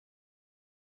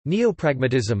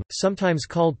Neopragmatism, sometimes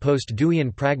called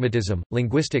post-Deweyan pragmatism,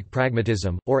 linguistic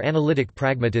pragmatism, or analytic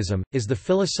pragmatism, is the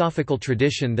philosophical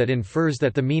tradition that infers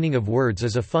that the meaning of words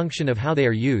is a function of how they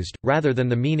are used, rather than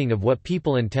the meaning of what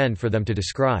people intend for them to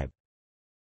describe.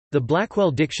 The Blackwell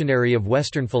Dictionary of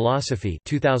Western Philosophy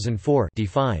 2004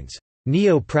 defines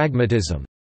neopragmatism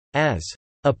as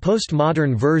a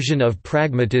postmodern version of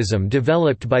pragmatism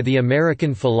developed by the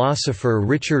American philosopher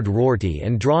Richard Rorty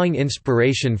and drawing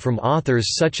inspiration from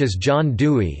authors such as John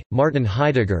Dewey, Martin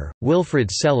Heidegger, Wilfrid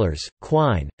Sellars,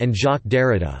 Quine, and Jacques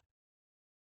Derrida.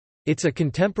 It's a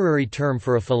contemporary term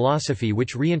for a philosophy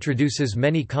which reintroduces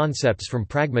many concepts from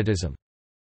pragmatism.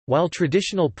 While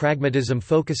traditional pragmatism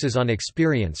focuses on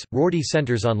experience, Rorty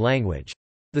centers on language.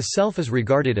 The self is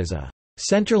regarded as a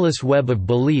centerless web of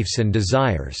beliefs and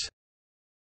desires.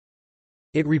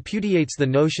 It repudiates the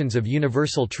notions of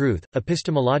universal truth,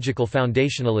 epistemological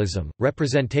foundationalism,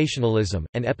 representationalism,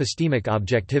 and epistemic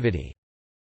objectivity.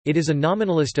 It is a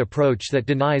nominalist approach that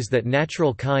denies that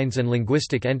natural kinds and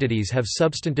linguistic entities have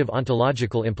substantive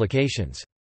ontological implications.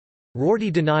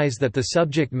 Rorty denies that the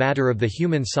subject matter of the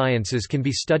human sciences can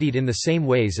be studied in the same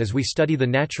ways as we study the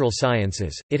natural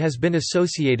sciences. It has been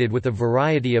associated with a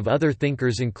variety of other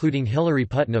thinkers including Hilary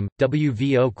Putnam, W.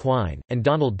 V. O. Quine, and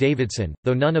Donald Davidson,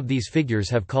 though none of these figures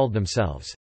have called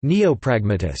themselves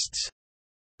neopragmatists.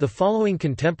 The following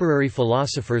contemporary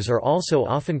philosophers are also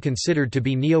often considered to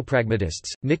be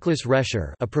neopragmatists: Nicholas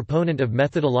Rescher, a proponent of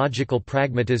methodological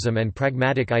pragmatism and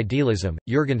pragmatic idealism,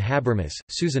 Jürgen Habermas,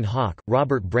 Susan Haack,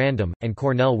 Robert Brandom, and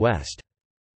Cornel West.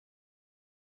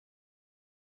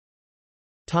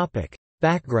 Topic: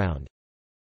 Background.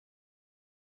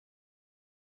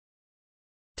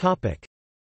 Topic: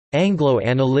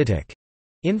 Anglo-analytic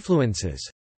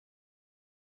influences.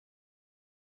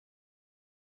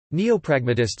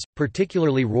 Neopragmatists,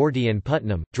 particularly Rorty and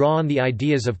Putnam, draw on the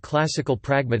ideas of classical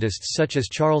pragmatists such as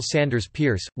Charles Sanders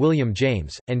Peirce, William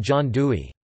James, and John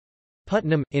Dewey.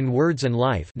 Putnam, in Words and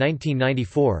Life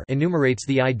 1994, enumerates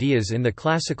the ideas in the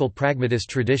classical pragmatist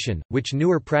tradition, which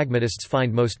newer pragmatists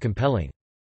find most compelling.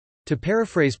 To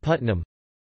paraphrase Putnam,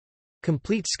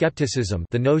 complete skepticism,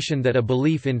 the notion that a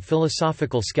belief in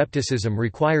philosophical skepticism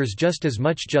requires just as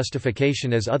much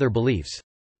justification as other beliefs.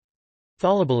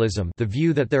 Fallibilism, the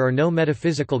view that there are no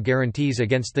metaphysical guarantees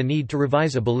against the need to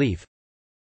revise a belief.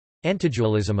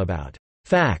 Antidualism about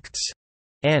facts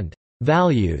and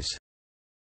values.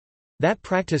 That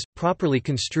practice, properly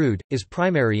construed, is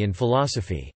primary in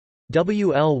philosophy.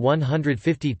 WL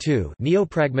 152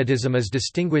 Neopragmatism is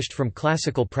distinguished from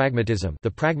classical pragmatism, the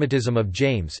pragmatism of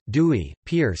James, Dewey,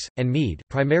 Peirce, and Mead,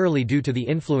 primarily due to the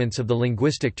influence of the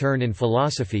linguistic turn in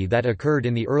philosophy that occurred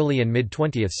in the early and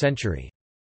mid-20th century.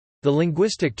 The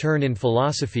linguistic turn in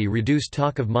philosophy reduced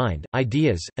talk of mind,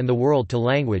 ideas, and the world to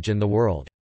language and the world.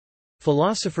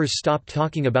 Philosophers stopped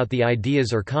talking about the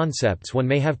ideas or concepts one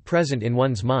may have present in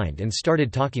one's mind and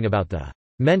started talking about the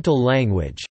mental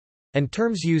language and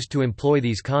terms used to employ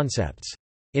these concepts.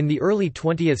 In the early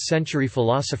 20th century,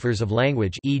 philosophers of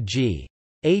language, e.g.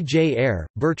 A. J. Ayer,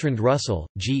 Bertrand Russell,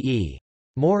 G. E.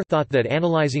 Moore, thought that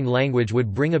analyzing language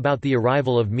would bring about the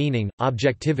arrival of meaning,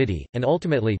 objectivity, and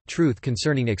ultimately, truth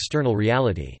concerning external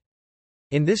reality.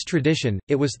 In this tradition,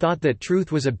 it was thought that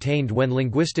truth was obtained when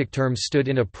linguistic terms stood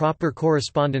in a proper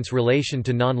correspondence relation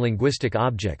to non-linguistic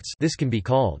objects. This can be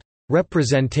called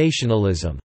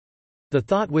representationalism. The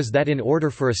thought was that in order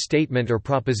for a statement or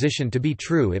proposition to be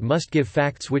true, it must give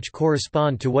facts which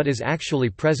correspond to what is actually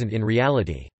present in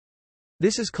reality.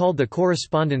 This is called the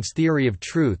correspondence theory of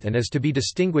truth and is to be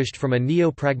distinguished from a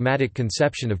neo-pragmatic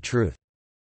conception of truth.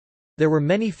 There were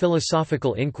many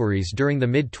philosophical inquiries during the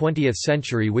mid-20th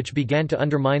century which began to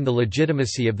undermine the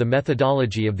legitimacy of the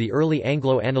methodology of the early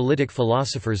Anglo-analytic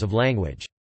philosophers of language.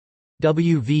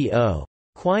 W. V. O.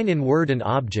 Quine in Word and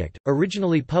Object,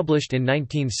 originally published in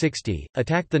 1960,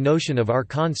 attacked the notion of our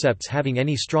concepts having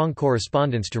any strong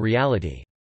correspondence to reality.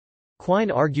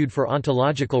 Quine argued for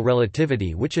ontological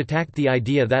relativity, which attacked the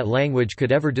idea that language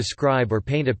could ever describe or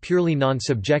paint a purely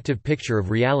non-subjective picture of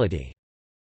reality.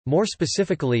 More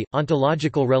specifically,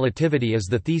 ontological relativity is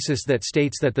the thesis that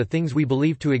states that the things we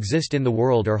believe to exist in the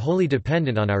world are wholly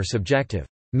dependent on our subjective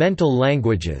mental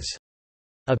languages.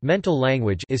 A mental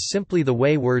language is simply the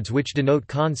way words which denote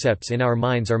concepts in our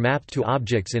minds are mapped to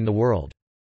objects in the world.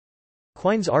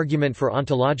 Quine's argument for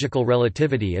ontological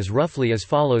relativity is roughly as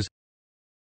follows.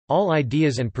 All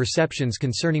ideas and perceptions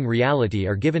concerning reality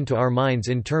are given to our minds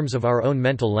in terms of our own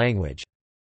mental language.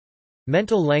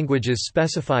 Mental languages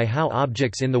specify how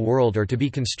objects in the world are to be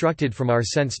constructed from our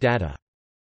sense data.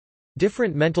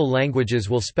 Different mental languages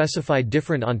will specify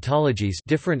different ontologies,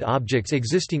 different objects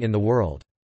existing in the world.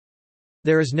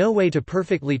 There is no way to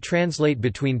perfectly translate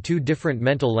between two different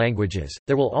mental languages.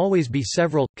 There will always be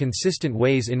several, consistent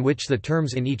ways in which the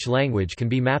terms in each language can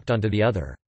be mapped onto the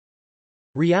other.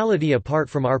 Reality apart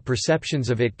from our perceptions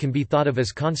of it can be thought of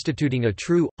as constituting a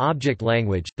true, object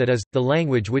language, that is, the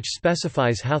language which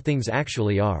specifies how things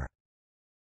actually are.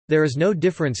 There is no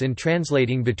difference in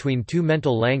translating between two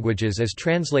mental languages as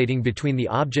translating between the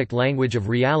object language of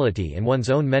reality and one's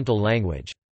own mental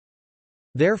language.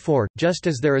 Therefore, just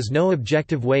as there is no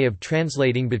objective way of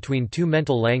translating between two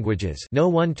mental languages, no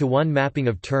one-to-one mapping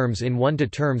of terms in one to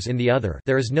terms in the other,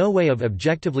 there is no way of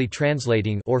objectively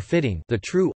translating or fitting the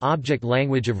true, object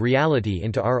language of reality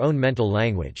into our own mental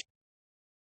language.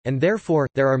 And therefore,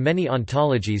 there are many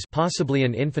ontologies, possibly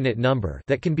an infinite number,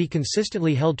 that can be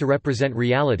consistently held to represent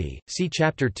reality. See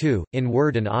Chapter 2, in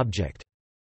Word and Object.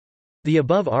 The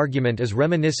above argument is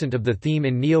reminiscent of the theme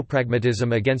in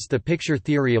Neopragmatism against the picture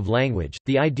theory of language,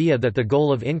 the idea that the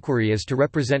goal of inquiry is to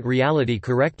represent reality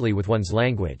correctly with one's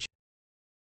language.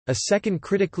 A second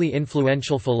critically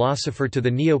influential philosopher to the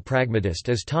neo-pragmatist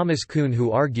is Thomas Kuhn,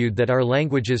 who argued that our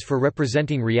languages for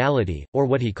representing reality, or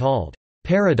what he called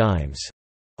paradigms,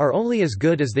 are only as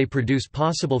good as they produce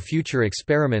possible future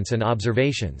experiments and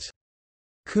observations.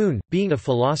 Kuhn, being a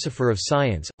philosopher of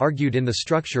science, argued in The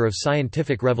Structure of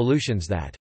Scientific Revolutions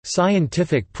that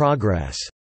scientific progress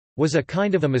was a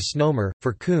kind of a misnomer.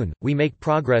 For Kuhn, we make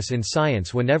progress in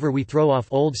science whenever we throw off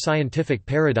old scientific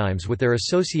paradigms with their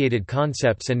associated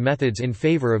concepts and methods in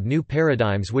favor of new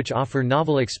paradigms which offer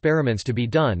novel experiments to be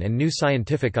done and new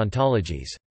scientific ontologies.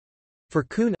 For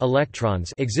Kuhn,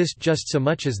 electrons exist just so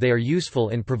much as they are useful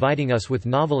in providing us with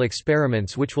novel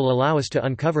experiments which will allow us to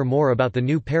uncover more about the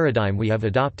new paradigm we have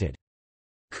adopted.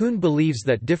 Kuhn believes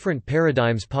that different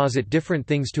paradigms posit different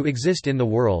things to exist in the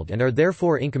world and are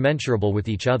therefore incommensurable with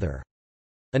each other.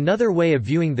 Another way of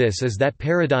viewing this is that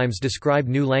paradigms describe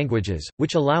new languages,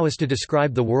 which allow us to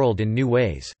describe the world in new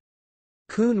ways.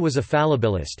 Kuhn was a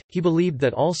fallibilist. He believed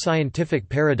that all scientific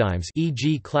paradigms,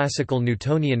 e.g. classical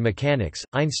Newtonian mechanics,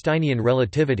 Einsteinian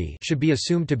relativity, should be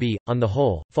assumed to be, on the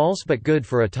whole, false but good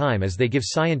for a time as they give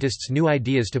scientists new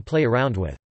ideas to play around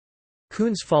with.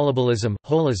 Kuhn's fallibilism,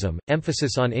 holism,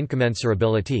 emphasis on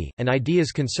incommensurability, and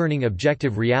ideas concerning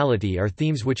objective reality are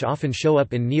themes which often show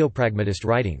up in neopragmatist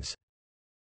writings.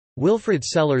 Wilfrid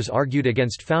Sellars argued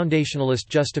against foundationalist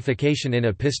justification in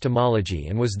epistemology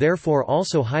and was therefore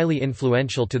also highly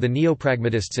influential to the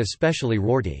neopragmatists, especially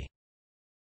Rorty.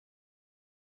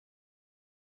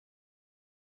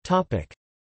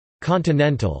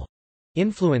 Continental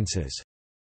influences.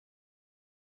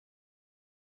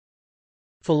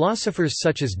 Philosophers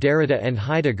such as Derrida and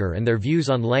Heidegger and their views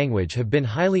on language have been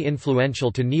highly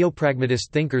influential to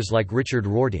neopragmatist thinkers like Richard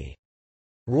Rorty.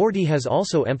 Rorty has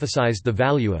also emphasized the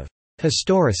value of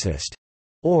historicist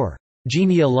or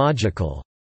genealogical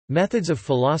methods of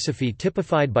philosophy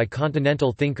typified by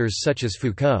continental thinkers such as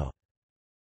Foucault.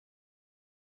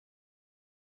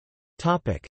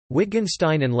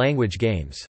 Wittgenstein and language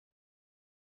games.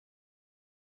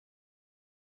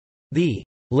 The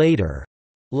later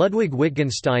Ludwig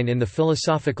Wittgenstein in the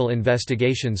Philosophical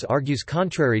Investigations argues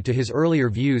contrary to his earlier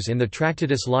views in the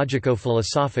Tractatus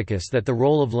Logico-Philosophicus that the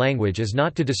role of language is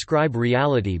not to describe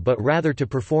reality but rather to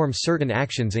perform certain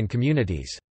actions in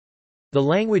communities. The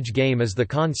language game is the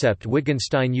concept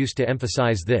Wittgenstein used to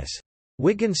emphasize this.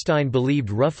 Wittgenstein believed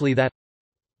roughly that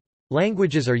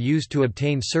languages are used to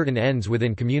obtain certain ends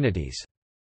within communities.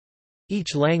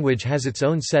 Each language has its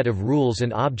own set of rules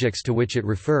and objects to which it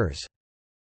refers.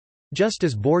 Just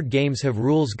as board games have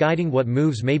rules guiding what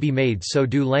moves may be made, so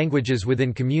do languages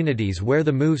within communities where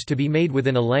the moves to be made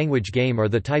within a language game are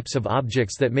the types of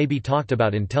objects that may be talked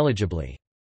about intelligibly.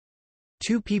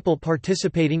 Two people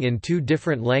participating in two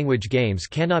different language games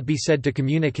cannot be said to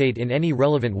communicate in any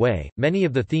relevant way. Many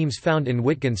of the themes found in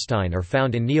Wittgenstein are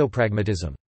found in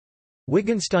neopragmatism.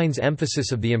 Wittgenstein's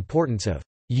emphasis of the importance of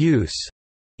use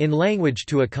in language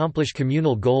to accomplish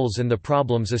communal goals and the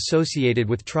problems associated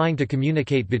with trying to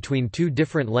communicate between two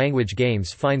different language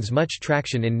games finds much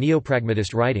traction in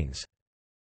neopragmatist writings.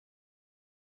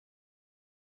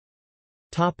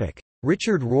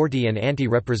 Richard Rorty and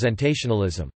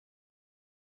anti-representationalism.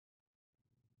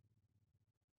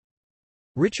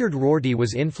 Richard Rorty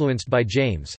was influenced by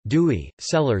James, Dewey,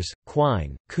 Sellars,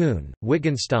 Quine, Kuhn,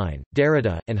 Wittgenstein,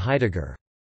 Derrida, and Heidegger.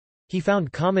 He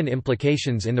found common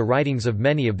implications in the writings of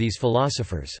many of these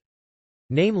philosophers.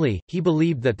 Namely, he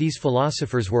believed that these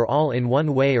philosophers were all in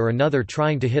one way or another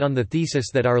trying to hit on the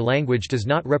thesis that our language does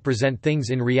not represent things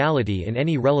in reality in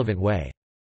any relevant way.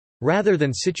 Rather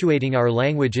than situating our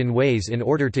language in ways in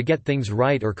order to get things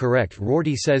right or correct,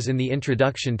 Rorty says in the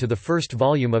introduction to the first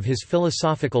volume of his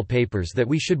philosophical papers that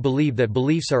we should believe that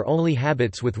beliefs are only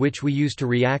habits with which we use to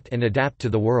react and adapt to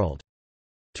the world.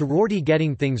 To Rorty,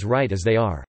 getting things right as they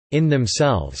are, in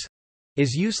themselves,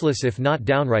 is useless if not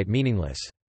downright meaningless.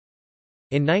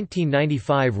 In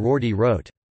 1995 Rorty wrote,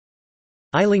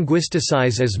 "I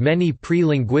linguisticize as many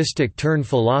pre-linguistic turn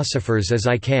philosophers as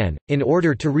I can, in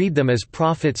order to read them as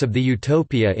prophets of the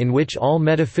utopia in which all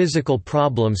metaphysical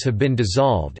problems have been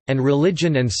dissolved, and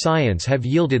religion and science have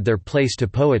yielded their place to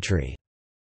poetry."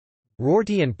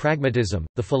 Rorty and Pragmatism,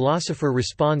 the philosopher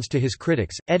responds to his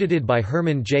critics, edited by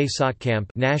Herman J. Sottkamp,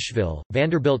 Nashville,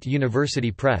 Vanderbilt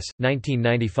University Press,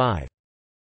 1995.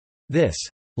 This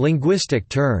linguistic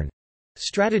turn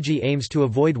strategy aims to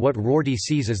avoid what Rorty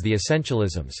sees as the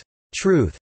essentialisms,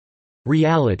 truth,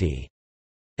 reality,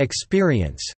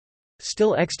 experience,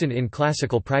 still extant in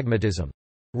classical pragmatism.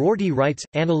 Rorty writes,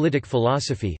 analytic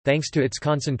philosophy, thanks to its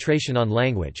concentration on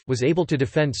language, was able to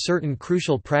defend certain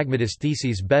crucial pragmatist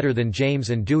theses better than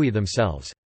James and Dewey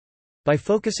themselves. By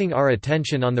focusing our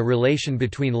attention on the relation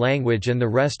between language and the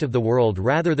rest of the world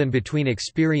rather than between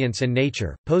experience and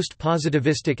nature,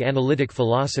 post-positivistic analytic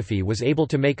philosophy was able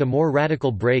to make a more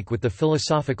radical break with the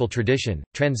philosophical tradition.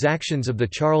 Transactions of the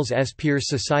Charles S. Peirce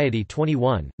Society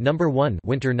 21, No. 1,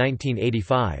 Winter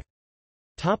 1985.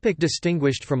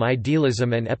 Distinguished from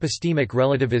idealism and epistemic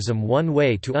relativism. One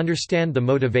way to understand the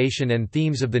motivation and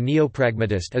themes of the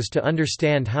neopragmatist is to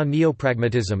understand how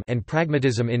neopragmatism and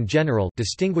pragmatism in general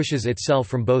distinguishes itself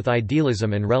from both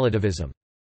idealism and relativism.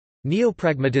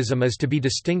 Neopragmatism is to be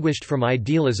distinguished from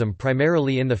idealism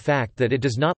primarily in the fact that it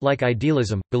does not, like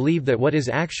idealism, believe that what is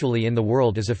actually in the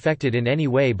world is affected in any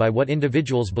way by what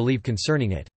individuals believe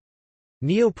concerning it.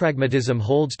 Neopragmatism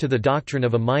holds to the doctrine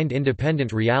of a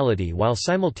mind-independent reality while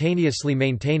simultaneously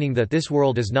maintaining that this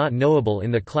world is not knowable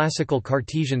in the classical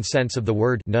Cartesian sense of the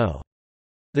word know.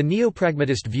 The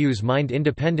neopragmatist views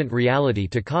mind-independent reality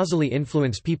to causally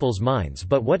influence people's minds,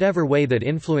 but whatever way that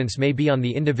influence may be on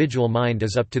the individual mind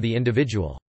is up to the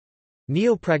individual.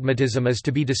 Neopragmatism is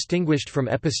to be distinguished from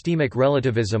epistemic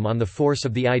relativism on the force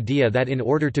of the idea that in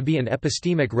order to be an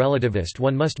epistemic relativist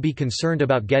one must be concerned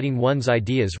about getting one's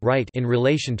ideas right in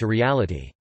relation to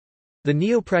reality. The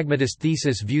neopragmatist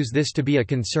thesis views this to be a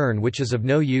concern which is of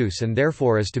no use and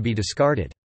therefore is to be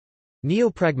discarded.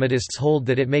 Neopragmatists hold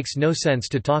that it makes no sense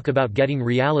to talk about getting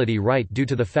reality right due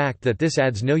to the fact that this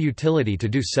adds no utility to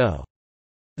do so.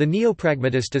 The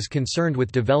neopragmatist is concerned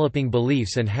with developing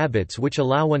beliefs and habits which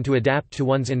allow one to adapt to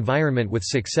one's environment with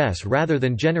success rather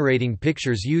than generating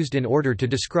pictures used in order to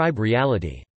describe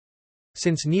reality.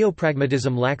 Since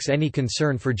neopragmatism lacks any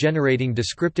concern for generating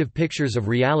descriptive pictures of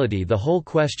reality, the whole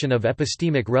question of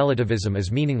epistemic relativism is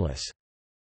meaningless.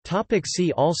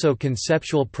 See also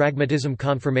conceptual pragmatism,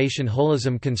 confirmation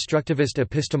holism, constructivist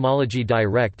epistemology,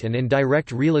 direct and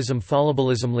indirect realism,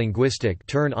 fallibilism, linguistic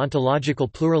turn, ontological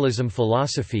pluralism,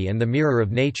 philosophy and the mirror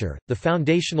of nature, the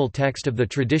foundational text of the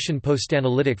tradition,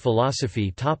 postanalytic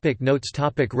philosophy. Notes.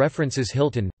 References: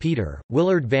 Hilton, Peter,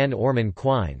 Willard Van Orman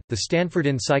Quine, The Stanford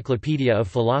Encyclopedia of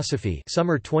Philosophy,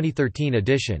 Summer 2013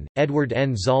 edition, Edward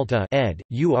N. Zalta, ed.,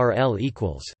 URL=.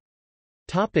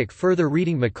 Further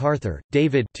reading: MacArthur,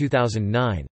 David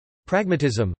 2009.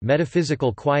 Pragmatism,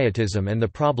 Metaphysical Quietism and the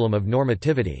Problem of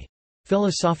Normativity.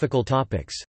 Philosophical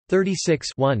Topics. 36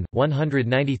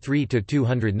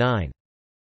 193–209.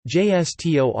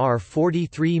 JSTOR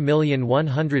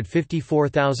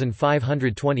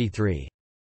 43154523.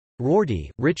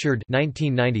 Rorty, Richard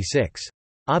 1996.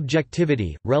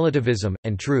 Objectivity, Relativism,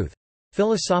 and Truth.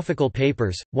 Philosophical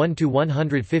Papers,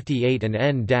 1–158 and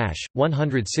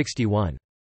n-161.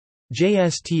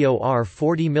 JSTOR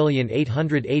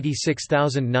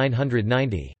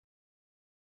 40886990.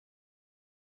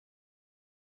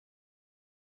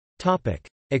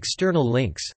 External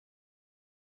links.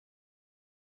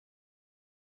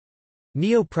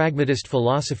 Neo-Pragmatist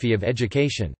Philosophy of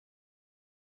Education.